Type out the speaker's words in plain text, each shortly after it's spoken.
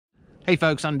Hey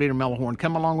folks, I'm Peter Melhorn.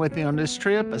 Come along with me on this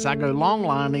trip as I go long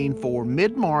lining for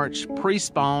mid-March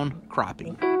pre-spawn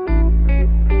crappie.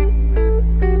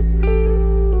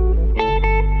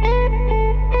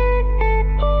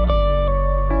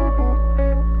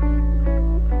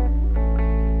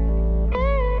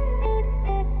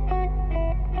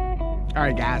 All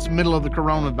right guys, middle of the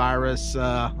coronavirus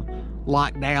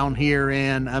lockdown here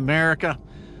in America.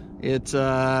 It's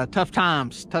tough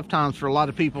times for a lot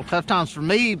of people. Tough times for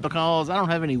me because I don't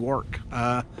have any work.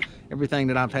 Everything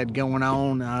that I've had going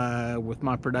on with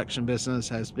my production business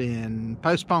has been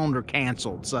postponed or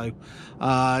canceled. So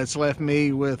it's left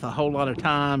me with a whole lot of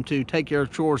time to take care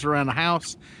of chores around the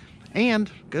house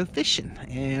and go fishing.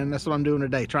 And that's what I'm doing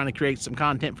today, trying to create some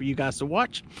content for you guys to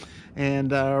watch. And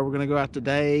we're gonna go out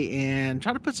today and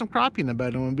try to put some crappie in the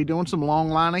boat. I'm gonna be doing some long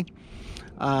lining.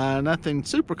 Nothing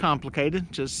super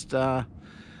complicated, just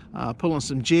pulling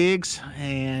some jigs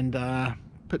and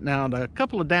putting out a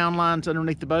couple of down lines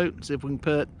underneath the boat. See if we can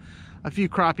put a few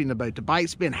crappie in the boat. The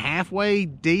bite's been halfway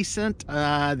decent.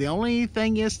 The only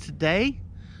thing is today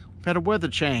we've had a weather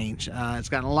change. It's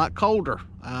gotten a lot colder.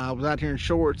 I was out here in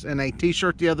shorts and a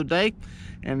t-shirt the other day,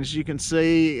 and as you can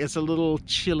see, it's a little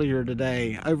chillier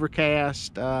today.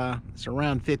 Overcast, it's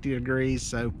around 50 degrees,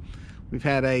 so we've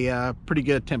had a pretty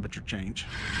good temperature change.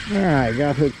 All right,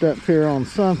 got hooked up here on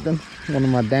something, one of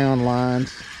my down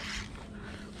lines.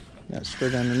 Got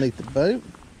straight underneath the boat.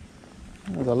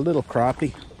 There's a little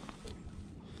crappie.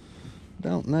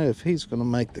 Don't know if he's gonna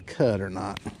make the cut or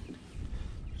not.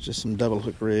 It's just some double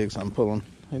hook rigs I'm pulling.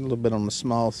 A little bit on the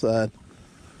small side.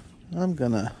 I'm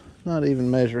gonna not even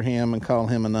measure him and call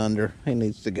him an under. He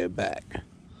needs to go back.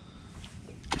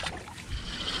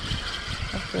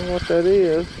 That's what that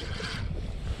is.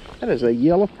 That is a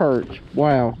yellow perch.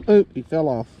 Wow. Oop, he fell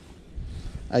off.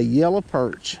 A yellow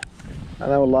perch. I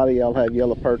know a lot of y'all have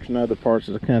yellow perch in other parts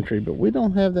of the country, but we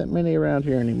don't have that many around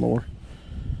here anymore.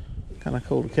 Kind of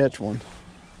cool to catch one.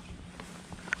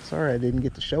 Sorry I didn't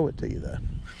get to show it to you though.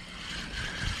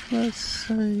 Let's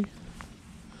see.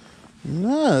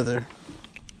 Another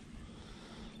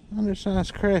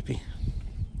undersized crappie.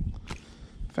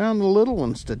 Found the little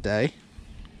ones today.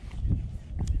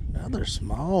 Another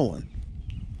small one.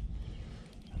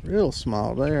 Real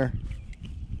small there.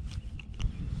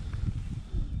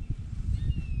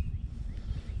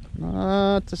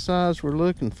 Not the size we're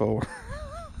looking for.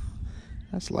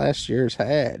 That's last year's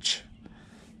hatch.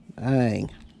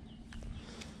 Dang.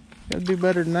 Gotta do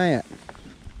better than that.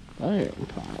 There, a little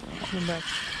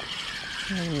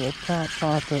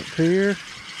pop up here.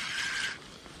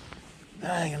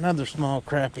 Dang, another small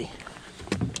crappie.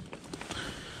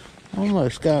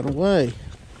 Almost got away.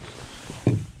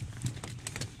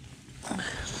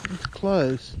 He's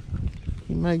close.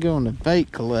 He may go in the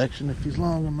bait collection if he's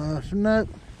long enough. Nope,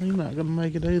 he's not gonna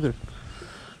make it either.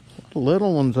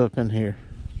 Little ones up in here.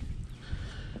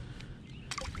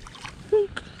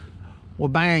 Well,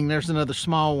 bang, there's another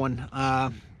small one.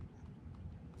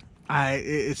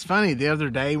 It's funny, the other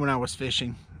day when I was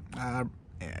fishing,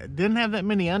 didn't have that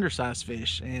many undersized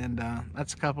fish, and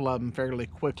that's a couple of them fairly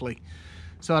quickly.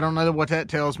 So I don't know what that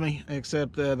tells me,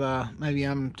 except that maybe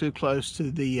I'm too close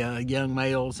to the young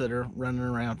males that are running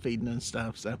around feeding and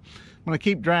stuff. So I'm gonna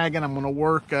keep dragging. I'm gonna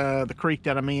work the creek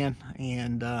that I'm in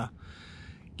and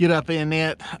get up in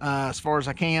it as far as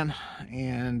I can,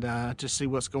 and just see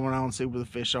what's going on, see where the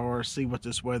fish are, see what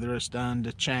this weather has done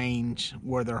to change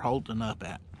where they're holding up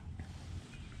at.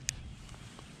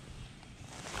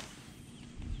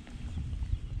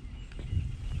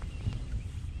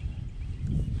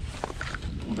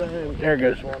 There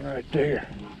goes one right there.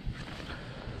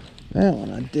 That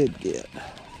one I did get.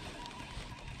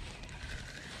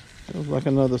 Feels like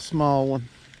another small one.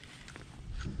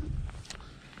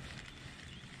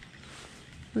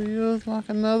 Feels like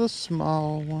another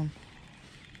small one.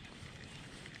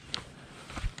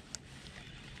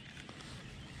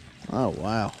 Oh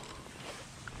wow.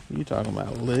 You talking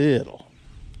about little.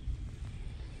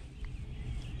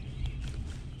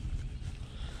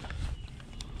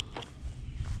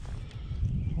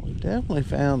 Definitely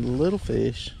found a little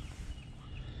fish.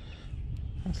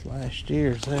 That's last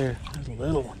year's there. There's a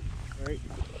little one.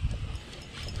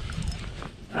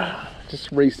 Right.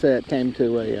 Just reset, came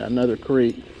to another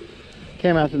creek.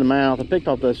 Came out to the mouth. I picked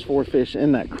off those 4 fish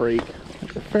in that creek.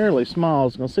 They're fairly small. I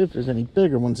was gonna see if there's any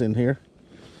bigger ones in here.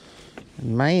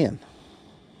 And man,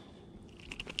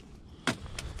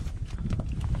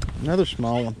 another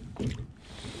small one.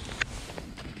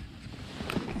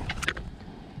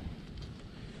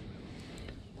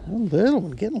 A little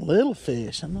one, getting little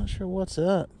fish. I'm not sure what's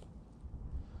up.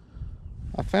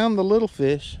 I found the little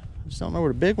fish. I just don't know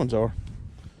where the big ones are.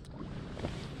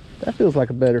 That feels like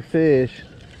a better fish.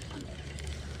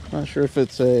 Not sure if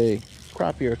it's a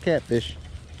crappie or a catfish.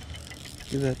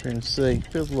 Get up here and see.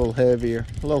 Feels a little heavier,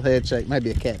 a little head shake,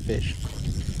 maybe a catfish.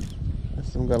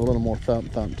 This one got a little more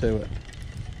thump to it.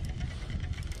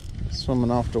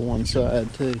 Swimming off to one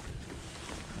side too.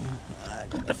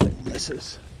 I think this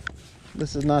is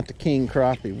not the king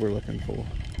crappie we're looking for.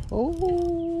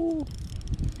 Oh,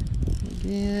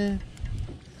 yeah,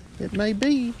 it may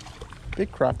be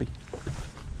big crappie.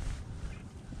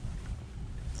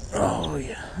 Oh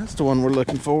yeah, that's the one we're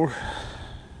looking for.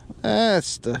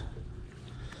 That's the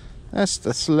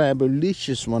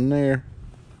slabulicious one there.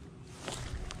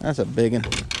 That's a big one.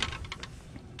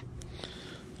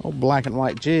 Old black and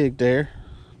white jig there.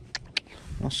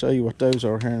 I'll show you what those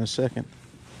are here in a second.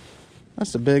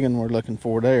 That's the big one we're looking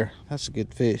for there. That's a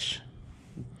good fish.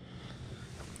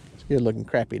 It's a good looking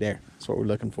crappie there. That's what we're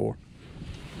looking for.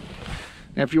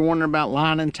 Now, if you're wondering about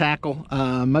line and tackle,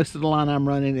 most of the line I'm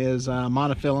running is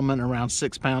monofilament, around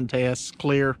 6-pound test,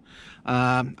 clear.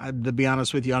 To be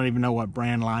honest with you, I don't even know what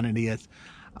brand line it is.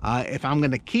 If I'm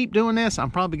going to keep doing this, I'm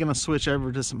probably going to switch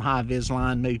over to some high vis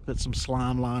line, maybe put some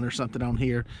slime line or something on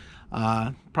here.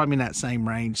 Probably in that same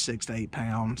range, 6 to 8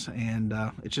 pounds. And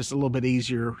it's just a little bit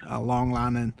easier long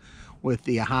lining with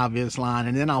the high vis line.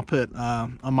 And then I'll put a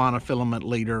monofilament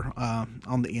leader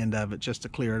on the end of it just to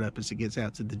clear it up as it gets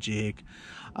out to the jig.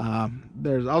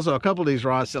 There's also a couple of these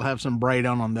rods still have some braid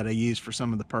on them that I use for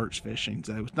some of the perch fishing.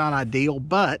 So it's not ideal,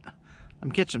 but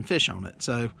I'm catching fish on it.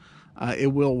 So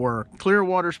it will work. Clear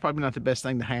water is probably not the best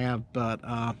thing to have, but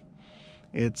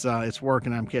it's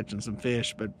working. I'm catching some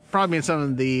fish. But probably in some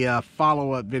of the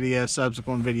follow-up videos,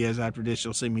 subsequent videos after this,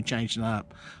 you'll see me changing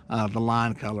up the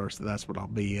line color. So that's what I'll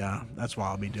be. That's why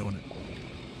I'll be doing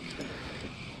it.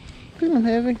 Feeling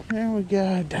heavy. There we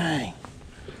go. Dang.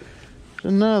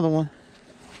 There's another one.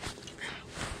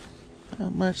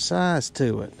 Not much size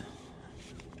to it.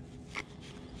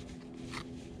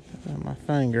 Got my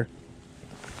finger.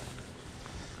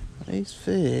 These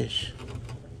fish.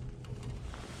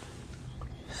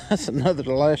 That's another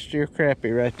last year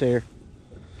crappie right there.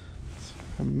 It's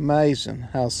amazing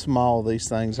how small these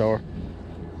things are.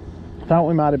 Thought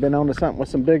we might have been onto something with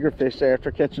some bigger fish there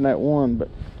after catching that one, but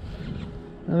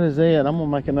that is it. I'm gonna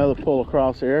make another pull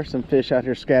across here. There's some fish out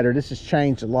here scattered. This has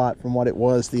changed a lot from what it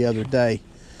was the other day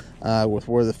with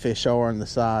where the fish are and the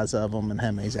size of them and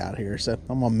how many's out here. So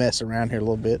I'm gonna mess around here a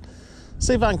little bit.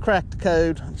 See if I can crack the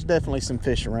code. There's definitely some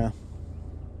fish around.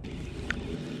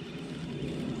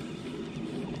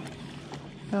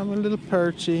 I'm a little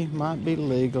perchy, might be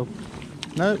legal.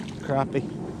 Nope, crappie.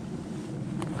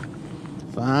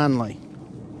 Finally,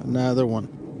 another one.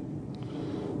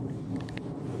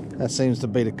 That seems to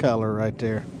be the color right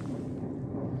there.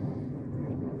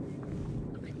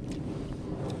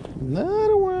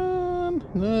 Another one,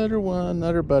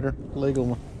 another butter, legal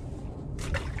one.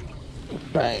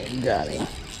 Bang, got him.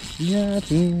 Got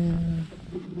him.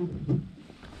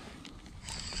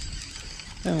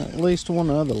 And at least one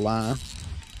other line.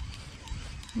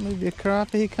 Maybe a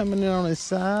crappie coming in on his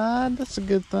side. That's a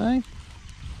good thing.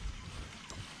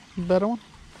 Better one?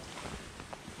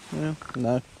 Yeah,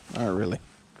 no, not really.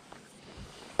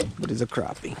 But he's a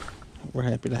crappie. We're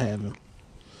happy to have him.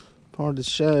 Part of the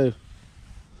show.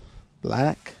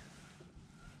 Black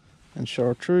and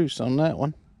chartreuse on that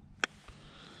one.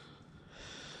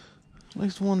 At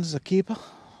least one is a keeper.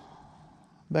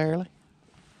 Barely.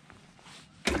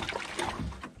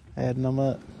 Adding them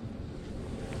up.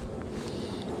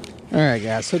 Alright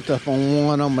guys, hooked up on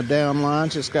one on my down line.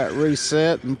 Just got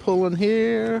reset and pulling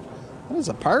here. That is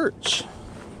a perch.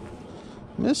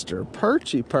 Mr.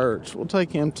 Perchy Perch. We'll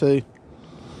take him too.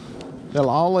 They'll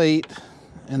all eat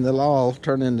and they'll all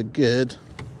turn into good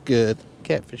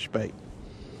catfish bait.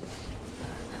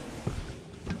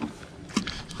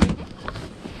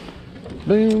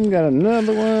 Boom, got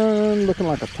another one. Looking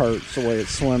like a perch the way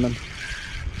it's swimming.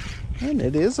 And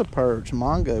it is a perch,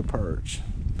 mongo perch.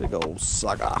 Big old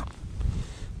sucker.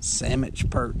 Sandwich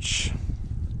perch.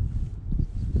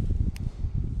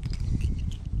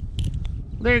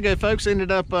 There you go, folks.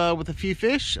 Ended up with a few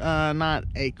fish. Not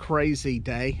a crazy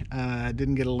day.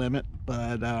 Didn't get a limit,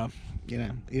 but you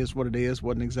know, is what it is.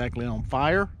 Wasn't exactly on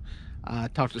fire.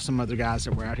 Talked to some other guys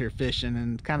that were out here fishing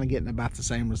and kind of getting about the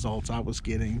same results I was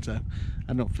getting, so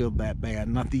I don't feel that bad.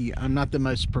 I'm not the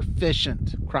most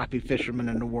proficient crappie fisherman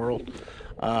in the world,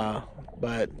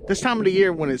 but this time of the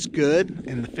year when it's good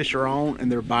and the fish are on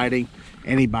and they're biting,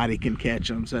 anybody can catch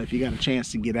them. So if you got a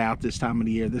chance to get out this time of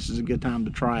the year, this is a good time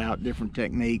to try out different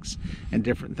techniques and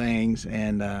different things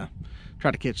and try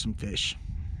to catch some fish.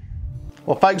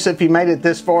 Well, folks, if you made it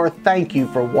this far, thank you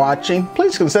for watching.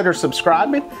 Please consider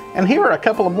subscribing, and here are a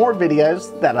couple of more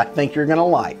videos that I think you're going to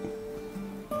like.